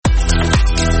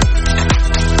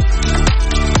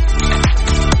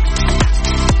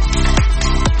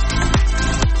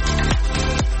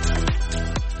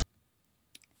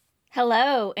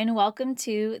Hello, and welcome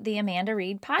to the Amanda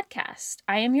Reed podcast.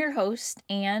 I am your host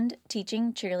and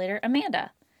teaching cheerleader,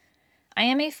 Amanda. I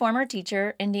am a former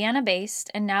teacher, Indiana-based,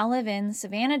 and now live in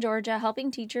Savannah, Georgia, helping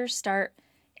teachers start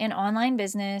an online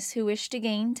business who wish to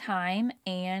gain time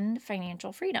and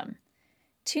financial freedom.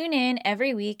 Tune in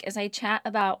every week as I chat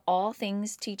about all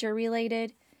things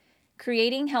teacher-related,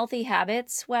 creating healthy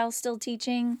habits while still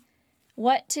teaching,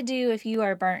 what to do if you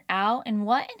are burnt out, and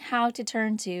what and how to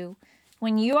turn to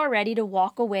when you are ready to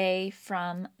walk away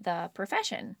from the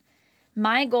profession.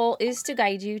 My goal is to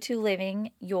guide you to living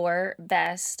your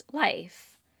best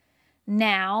life.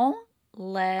 Now,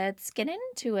 let's get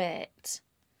into it.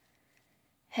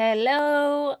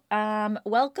 Hello,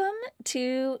 welcome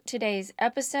to today's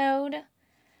episode.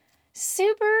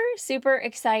 Super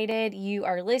excited you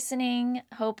are listening.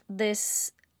 Hope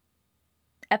this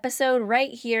episode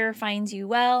right here finds you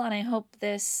well, and I hope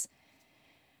this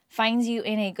finds you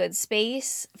in a good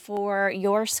space for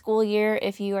your school year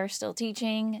if you are still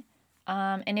teaching.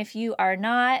 And if you are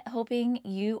not, hoping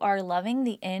you are loving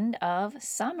the end of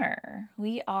summer.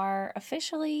 We are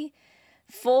officially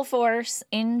full force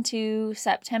into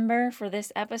September for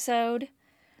this episode,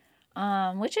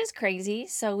 which is crazy.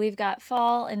 So we've got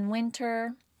fall and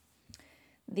winter,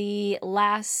 the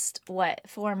last,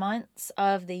 4 months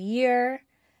of the year.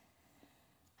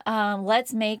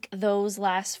 Let's make those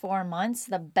last 4 months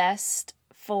the best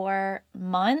 4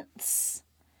 months.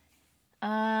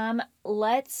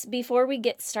 Before we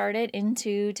get started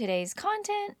into today's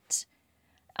content,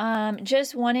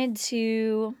 just wanted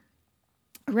to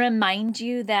remind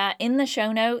you that in the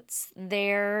show notes,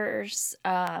 there's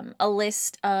a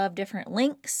list of different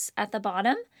links at the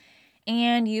bottom,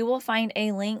 and you will find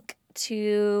a link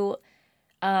to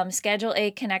schedule a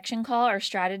connection call or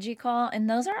strategy call. And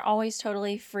those are always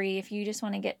totally free if you just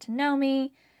want to get to know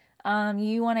me.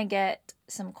 You want to get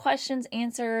some questions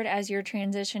answered as you're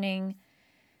transitioning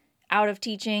out of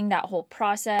teaching, that whole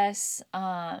process,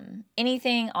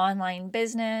 anything online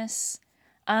business.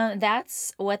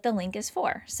 That's what the link is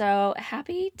for. So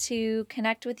happy to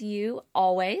connect with you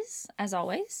always, as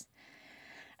always.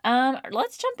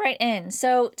 Let's jump right in.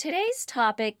 So today's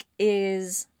topic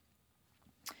is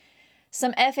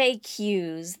some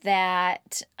FAQs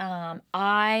that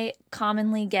I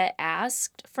commonly get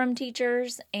asked from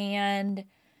teachers, and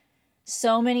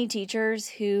so many teachers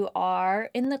who are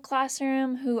in the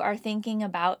classroom who are thinking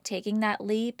about taking that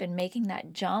leap and making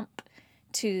that jump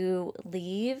to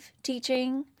leave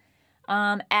teaching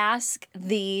ask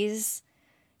these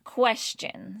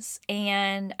questions.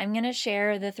 And I'm going to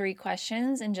share the 3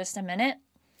 questions in just a minute,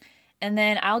 and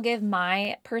then I'll give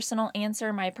my personal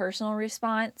answer, my personal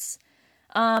response.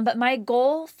 But my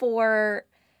goal for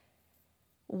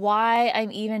why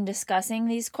I'm even discussing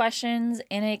these questions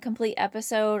in a complete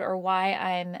episode, or why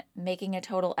I'm making a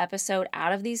total episode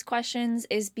out of these questions,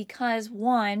 is because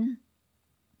 1,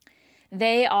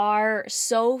 they are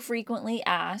so frequently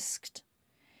asked,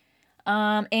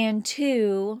 and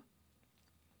 2,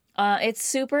 it's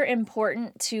super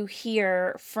important to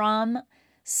hear from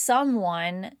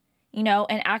someone,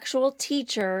 an actual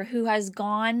teacher who has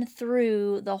gone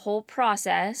through the whole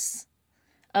process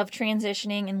of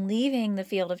transitioning and leaving the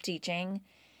field of teaching,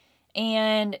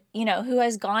 and, who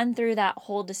has gone through that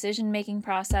whole decision-making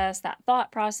process, that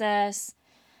thought process,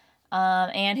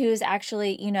 and who's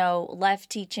actually, left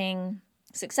teaching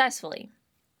successfully.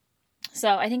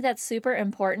 So I think that's super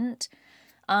important.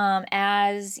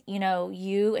 As,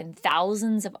 you and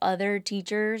thousands of other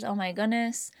teachers, oh my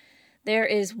goodness, there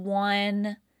is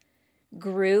one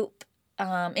group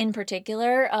in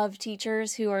particular of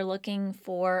teachers who are looking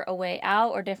for a way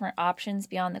out or different options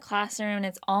beyond the classroom.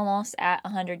 It's almost at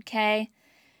 100K,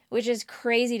 which is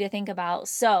crazy to think about.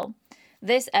 So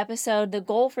the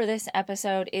goal for this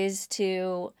episode is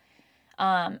to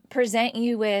present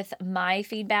you with my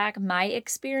feedback, my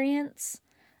experience,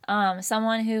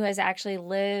 someone who has actually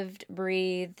lived,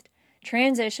 breathed,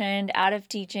 transitioned out of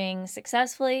teaching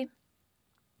successfully.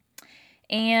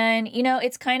 And,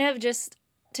 it's kind of just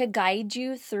to guide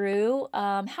you through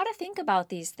how to think about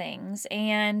these things,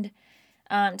 and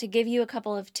to give you a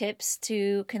couple of tips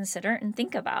to consider and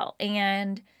think about.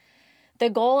 And the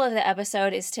goal of the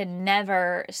episode is to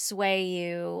never sway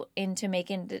you into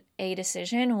making a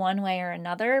decision one way or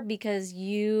another, because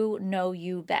you know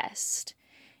you best.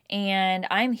 And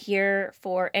I'm here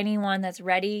for anyone that's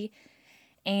ready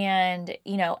and,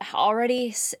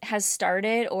 already has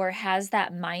started or has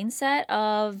that mindset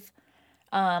of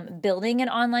building an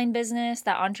online business,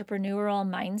 that entrepreneurial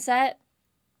mindset,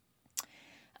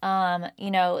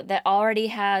 that already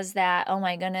has that, oh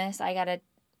my goodness, I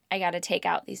gotta take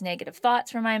out these negative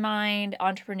thoughts from my mind.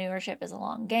 Entrepreneurship is a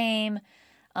long game.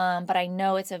 But I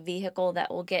know it's a vehicle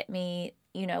that will get me,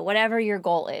 whatever your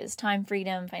goal is, time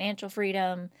freedom, financial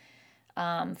freedom,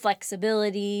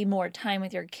 flexibility, more time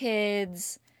with your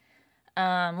kids,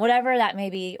 whatever that may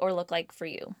be or look like for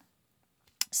you.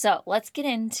 So let's get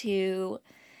into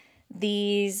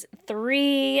these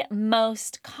 3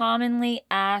 most commonly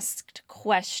asked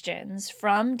questions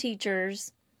from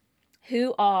teachers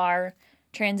who are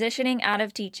transitioning out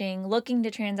of teaching, looking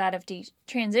to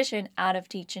transition out of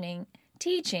teaching,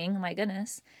 my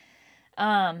goodness.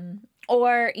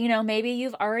 Or, maybe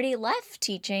you've already left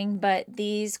teaching, but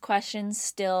these questions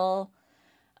still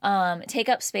take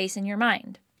up space in your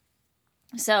mind.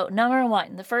 So, number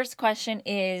 1, the first question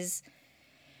is,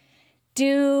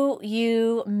 do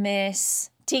you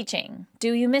miss teaching?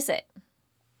 Do you miss it?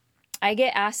 I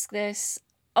get asked this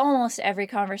almost every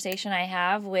conversation I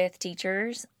have with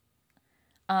teachers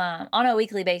on a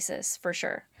weekly basis, for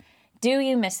sure. Do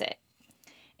you miss it?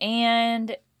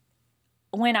 And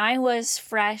when I was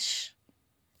fresh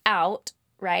out,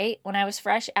 right? When I was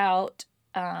fresh out,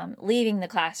 leaving the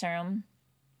classroom,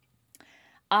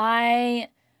 I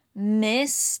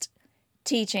missed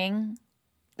teaching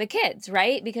the kids,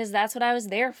 right? Because that's what I was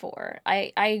there for.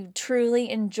 I truly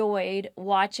enjoyed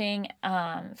watching,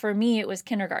 for me, it was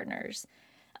kindergartners.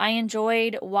 I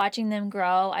enjoyed watching them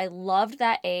grow. I loved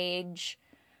that age.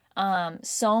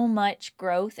 So much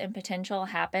growth and potential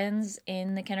happens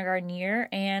in the kindergarten year,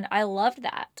 and I loved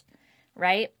that,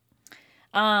 right?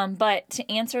 But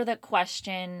to answer the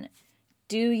question,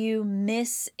 do you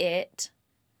miss it?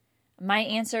 My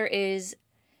answer is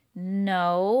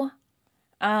no.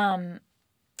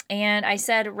 And I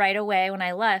said right away when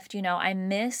I left, I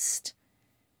missed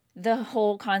the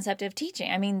whole concept of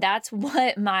teaching. I mean, that's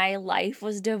what my life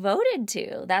was devoted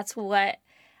to. That's what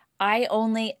I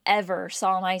only ever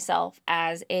saw myself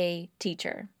as a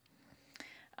teacher.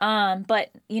 But,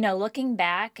 looking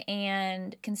back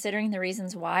and considering the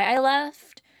reasons why I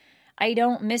left, I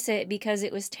don't miss it because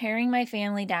it was tearing my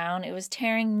family down. It was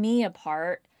tearing me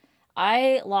apart.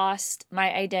 I lost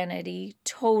my identity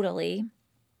totally.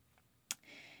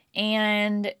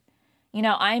 And,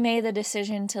 I made the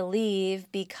decision to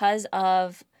leave because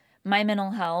of my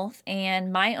mental health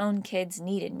and my own kids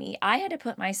needed me. I had to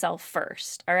put myself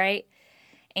first, all right?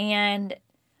 And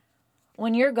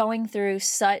when you're going through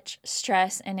such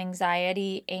stress and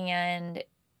anxiety, and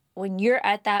when you're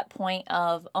at that point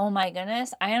of, oh my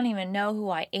goodness, I don't even know who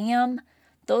I am,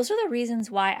 those are the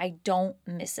reasons why I don't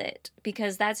miss it,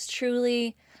 because that's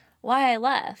truly why I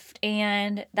left.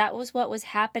 And that was what was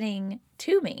happening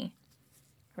to me,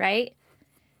 right?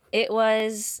 It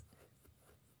was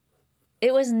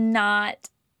not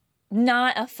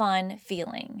a fun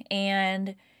feeling.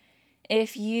 And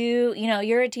if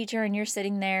you're a teacher and you're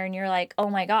sitting there and you're like, oh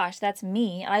my gosh, that's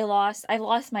me. I've lost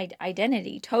my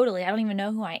identity totally. I don't even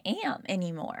know who I am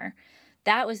anymore.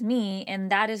 That was me.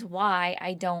 And that is why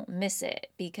I don't miss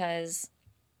it, because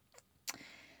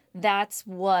that's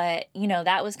what,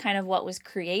 that was kind of what was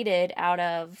created out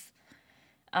of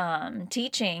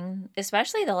teaching,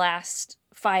 especially the last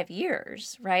 5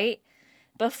 years, right?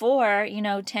 Before,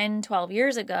 10, 12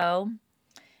 years ago,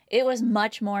 it was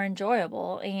much more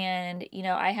enjoyable. And,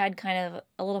 I had kind of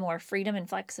a little more freedom and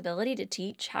flexibility to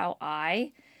teach how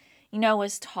I,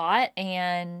 was taught,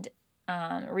 and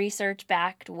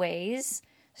research-backed ways,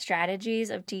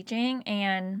 strategies of teaching.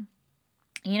 And,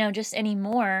 just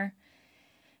anymore,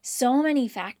 so many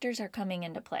factors are coming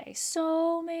into play.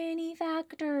 So many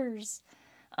factors.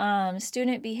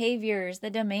 Student behaviors, the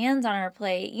demands on our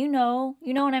plate. You know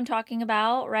what I'm talking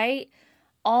about, right?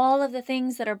 All of the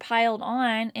things that are piled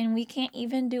on, and we can't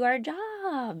even do our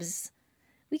jobs.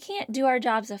 We can't do our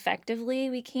jobs effectively.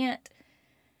 We can't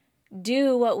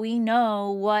do what we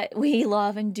know, what we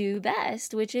love and do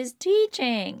best, which is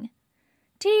teaching.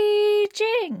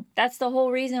 Teaching. That's the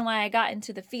whole reason why I got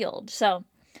into the field. So,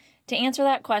 to answer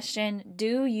that question,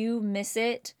 do you miss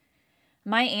it?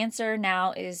 My answer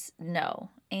now is no.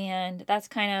 And that's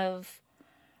kind of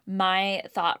my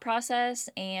thought process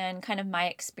and kind of my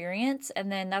experience. And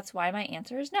then that's why my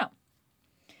answer is no.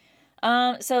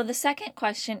 So the second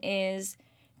question is,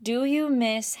 do you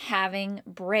miss having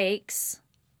breaks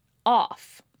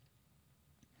off?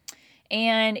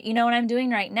 And, what I'm doing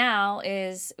right now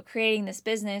is creating this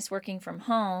business, working from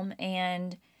home,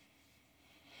 and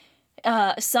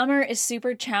summer is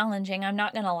super challenging. I'm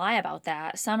not going to lie about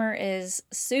that. Summer is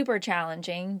super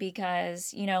challenging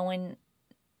because, when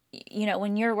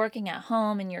you're working at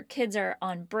home and your kids are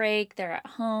on break, they're at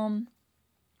home,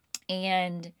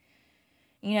 and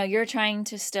you're trying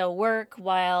to still work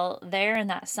while they're in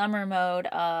that summer mode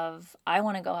of, I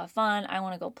want to go have fun, I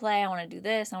want to go play, I want to do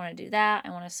this, I want to do that,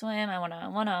 I want to swim, I want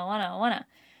to,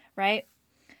 right?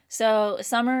 So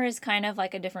summer is kind of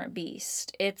like a different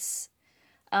beast. It's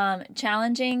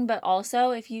challenging, but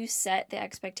also if you set the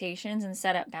expectations and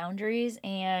set up boundaries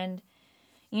and,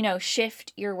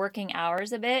 shift your working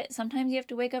hours a bit, sometimes you have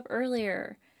to wake up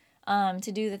earlier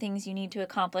to do the things you need to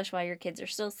accomplish while your kids are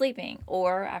still sleeping.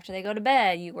 Or after they go to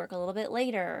bed, you work a little bit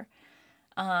later.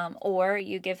 Or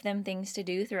you give them things to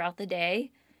do throughout the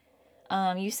day.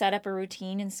 You set up a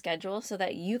routine and schedule so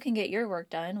that you can get your work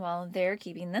done while they're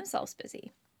keeping themselves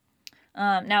busy.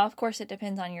 Now, of course, it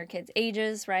depends on your kids'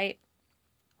 ages, right?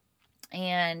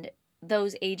 And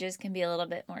those ages can be a little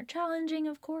bit more challenging,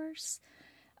 of course.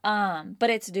 But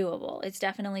it's doable. It's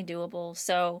definitely doable.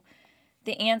 So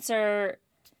the answer,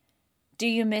 do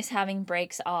you miss having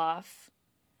breaks off?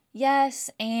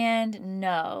 Yes and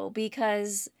no,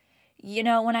 because,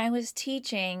 when I was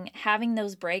teaching, having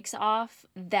those breaks off,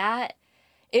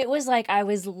 it was like I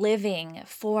was living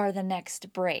for the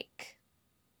next break.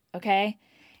 Okay?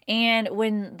 And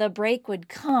when the break would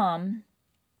come,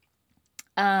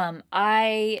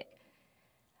 I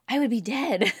would be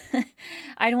dead.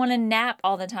 I'd want to nap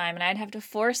all the time, and I'd have to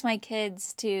force my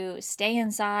kids to stay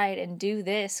inside and do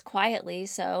this quietly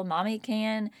so mommy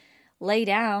can lay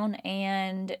down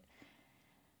and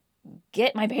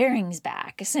get my bearings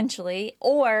back, essentially.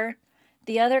 Or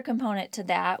the other component to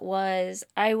that was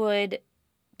I would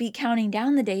be counting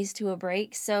down the days to a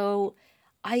break so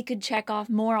I could check off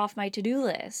more off my to-do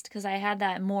list because I had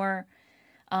that more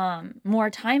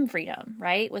time freedom,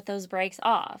 right, with those breaks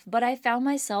off. But I found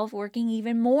myself working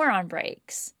even more on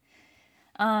breaks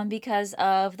because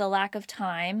of the lack of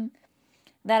time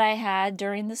that I had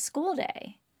during the school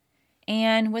day.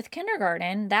 And with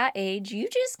kindergarten, that age, you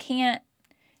just can't,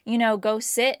 go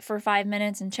sit for 5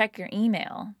 minutes and check your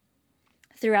email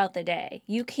throughout the day.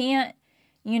 You can't,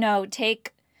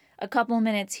 take a couple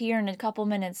minutes here and a couple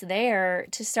minutes there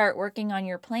to start working on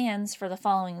your plans for the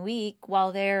following week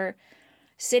while they're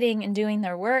sitting and doing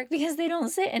their work, because they don't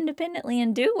sit independently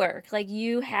and do work. Like,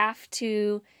 you have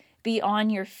to be on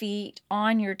your feet,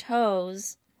 on your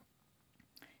toes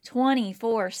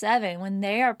 24/7 when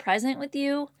they are present with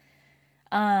you.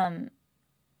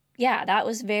 Yeah, that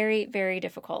was very, very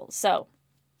difficult. So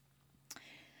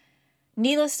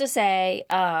needless to say,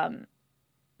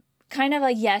 kind of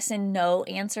a yes and no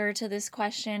answer to this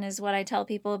question is what I tell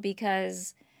people,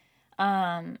 because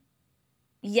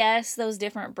yes, those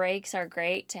different breaks are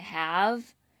great to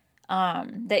have,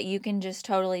 that you can just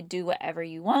totally do whatever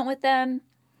you want with them.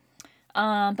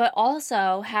 But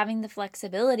also having the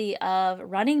flexibility of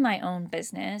running my own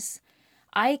business,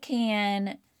 I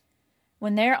can,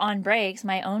 when they're on breaks,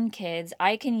 my own kids,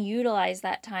 I can utilize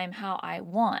that time how I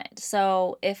want.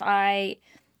 So if I,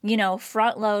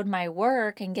 front load my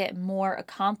work and get more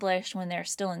accomplished when they're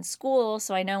still in school,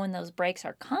 so I know when those breaks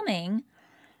are coming,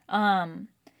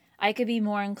 I could be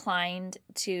more inclined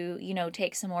to,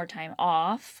 take some more time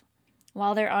off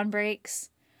while they're on breaks.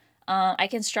 I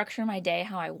can structure my day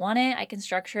how I want it. I can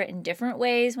structure it in different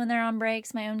ways when they're on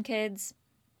breaks, my own kids.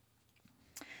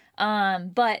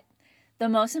 But the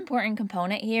most important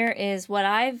component here is what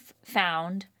I've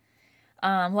found,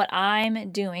 what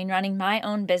I'm doing, running my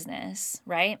own business,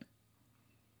 right?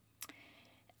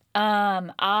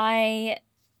 I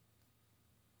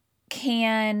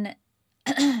can,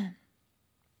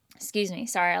 excuse me,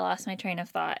 sorry, I lost my train of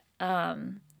thought.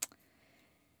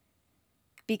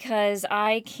 Because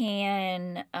I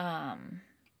can,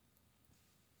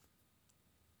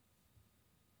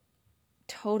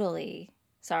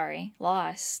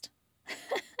 lost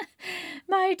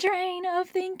my train of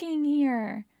thinking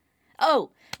here.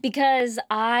 Oh, because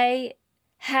I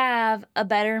have a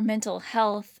better mental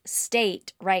health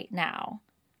state right now,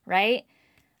 right?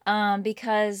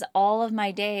 Because all of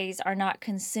my days are not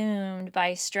consumed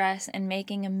by stress and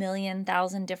making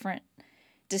 1,000,000 different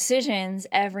decisions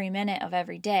every minute of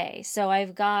every day. So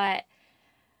I've got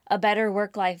a better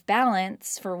work-life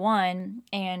balance, for one,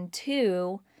 and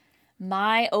two,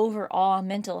 my overall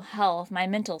mental health, my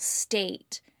mental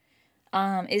state,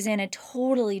 is in a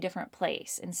totally different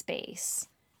place in space.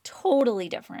 Totally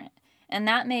different. And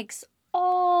that makes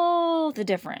all the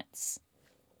difference.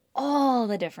 All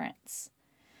the difference.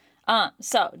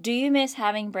 So, do you miss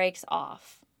having breaks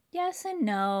off? Yes and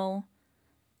no.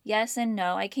 Yes and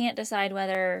no. I can't decide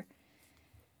whether,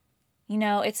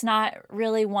 it's not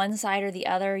really one side or the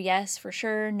other. Yes, for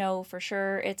sure. No, for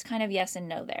sure. It's kind of yes and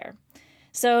no there.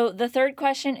 So the third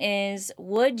question is,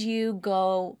 would you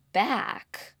go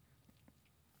back?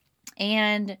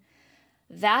 And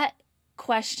that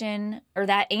question, or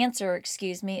that answer,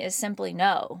 excuse me, is simply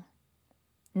no.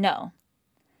 No.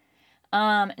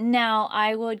 Now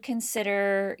I would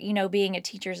consider, being a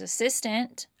teacher's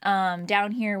assistant.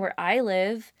 Down here where I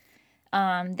live,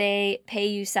 they pay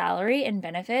you salary and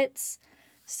benefits.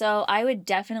 So I would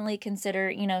definitely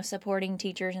consider, supporting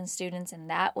teachers and students in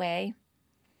that way.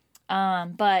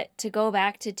 But to go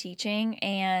back to teaching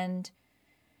and,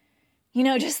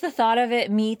 just the thought of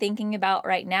it, me thinking about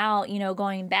right now,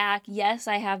 going back, yes,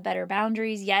 I have better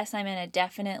boundaries. Yes, I'm in a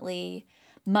definitely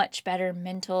much better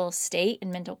mental state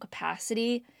and mental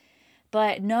capacity.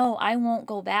 But no, I won't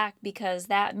go back, because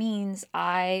that means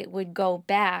I would go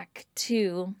back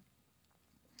to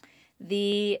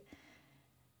the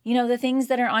things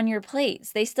that are on your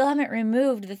plates. They still haven't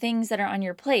removed the things that are on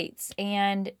your plates,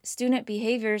 and student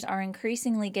behaviors are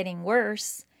increasingly getting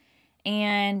worse.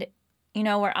 And,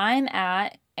 where I'm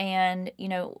at and,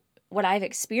 what I've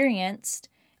experienced,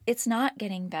 it's not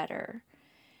getting better.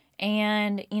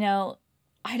 And,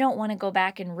 I don't want to go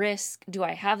back and risk, do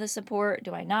I have the support?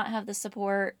 Do I not have the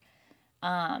support? Do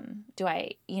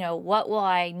I, what will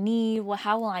I need?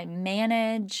 How will I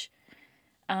manage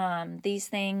these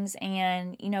things?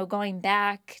 And, going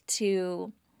back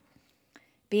to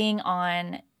being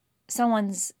on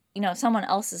someone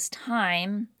else's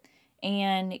time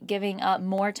and giving up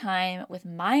more time with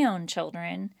my own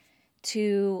children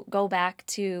to go back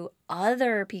to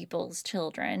other people's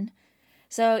children.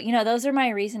 So, those are my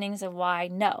reasonings of why,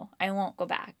 no, I won't go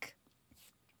back.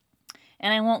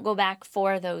 And I won't go back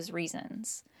for those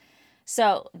reasons.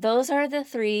 So those are the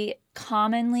 3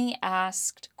 commonly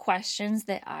asked questions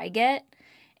that I get.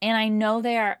 And I know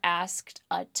they are asked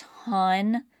a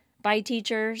ton by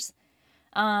teachers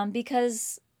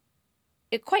because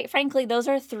quite frankly, those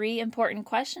are 3 important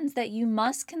questions that you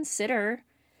must consider.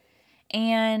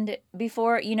 And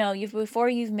before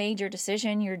you've made your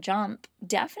decision, your jump,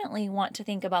 definitely want to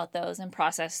think about those and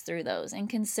process through those and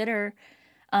consider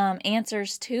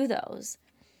answers to those.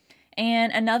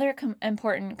 And another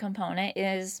important component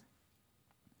is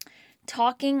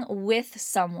talking with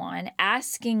someone,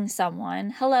 asking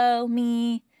someone, hello,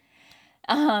 me,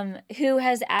 who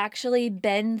has actually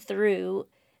been through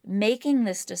making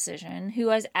this decision, who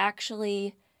has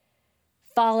actually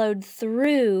followed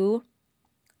through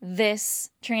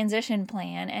this transition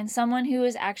plan, and someone who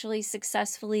has actually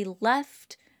successfully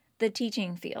left the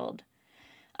teaching field.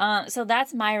 So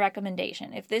that's my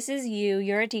recommendation. If this is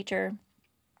you're a teacher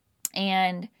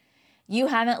and you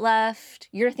haven't left,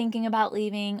 you're thinking about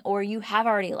leaving, or you have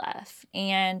already left,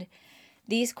 and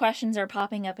these questions are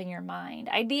popping up in your mind,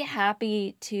 I'd be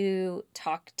happy to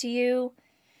talk to you.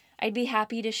 I'd be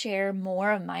happy to share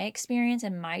more of my experience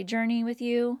and my journey with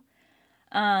you.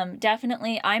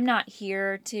 Definitely, I'm not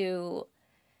here to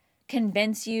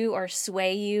convince you or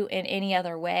sway you in any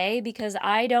other way, because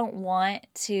I don't want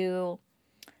to,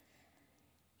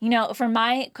 for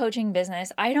my coaching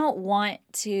business, I don't want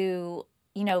to,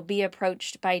 be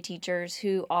approached by teachers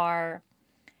who are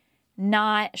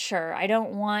not sure. I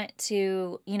don't want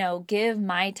to, give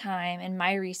my time and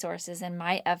my resources and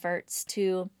my efforts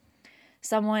to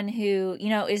someone who,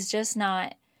 is just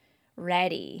not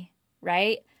ready,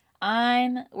 right?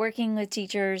 I'm working with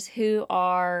teachers who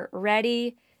are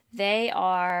ready. They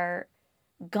are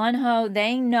gung-ho.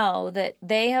 They know that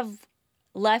they have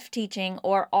left teaching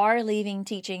or are leaving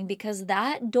teaching because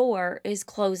that door is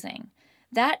closing.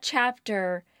 That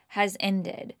chapter has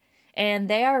ended, and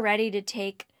they are ready to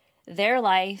take their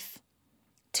life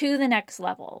to the next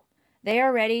level. They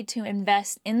are ready to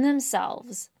invest in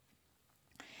themselves.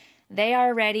 They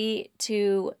are ready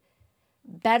to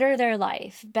better their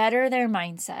life, better their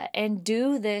mindset, and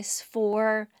do this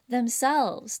for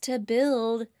themselves, to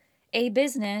build a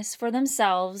business for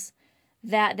themselves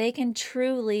that they can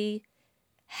truly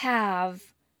have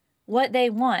what they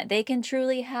want. They can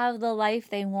truly have the life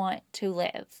they want to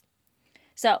live.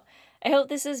 So I hope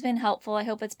this has been helpful. I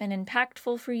hope it's been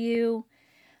impactful for you.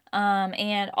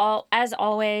 As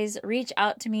always, reach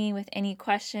out to me with any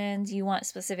questions. You want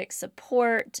specific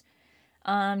support,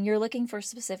 you're looking for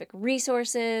specific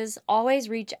resources, always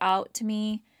reach out to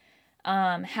me.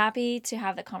 Happy to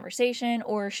have the conversation,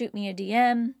 or shoot me a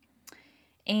DM,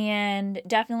 and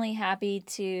definitely happy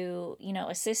to,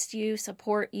 assist you,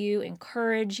 support you,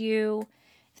 encourage you.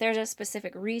 If there's a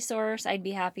specific resource, I'd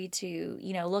be happy to,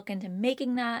 look into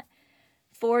making that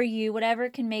for you, whatever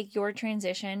can make your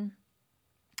transition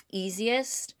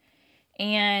easiest.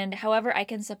 And however I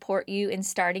can support you in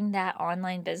starting that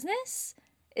online business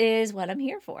is what I'm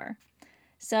here for.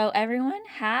 So everyone,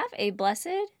 have a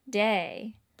blessed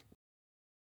day.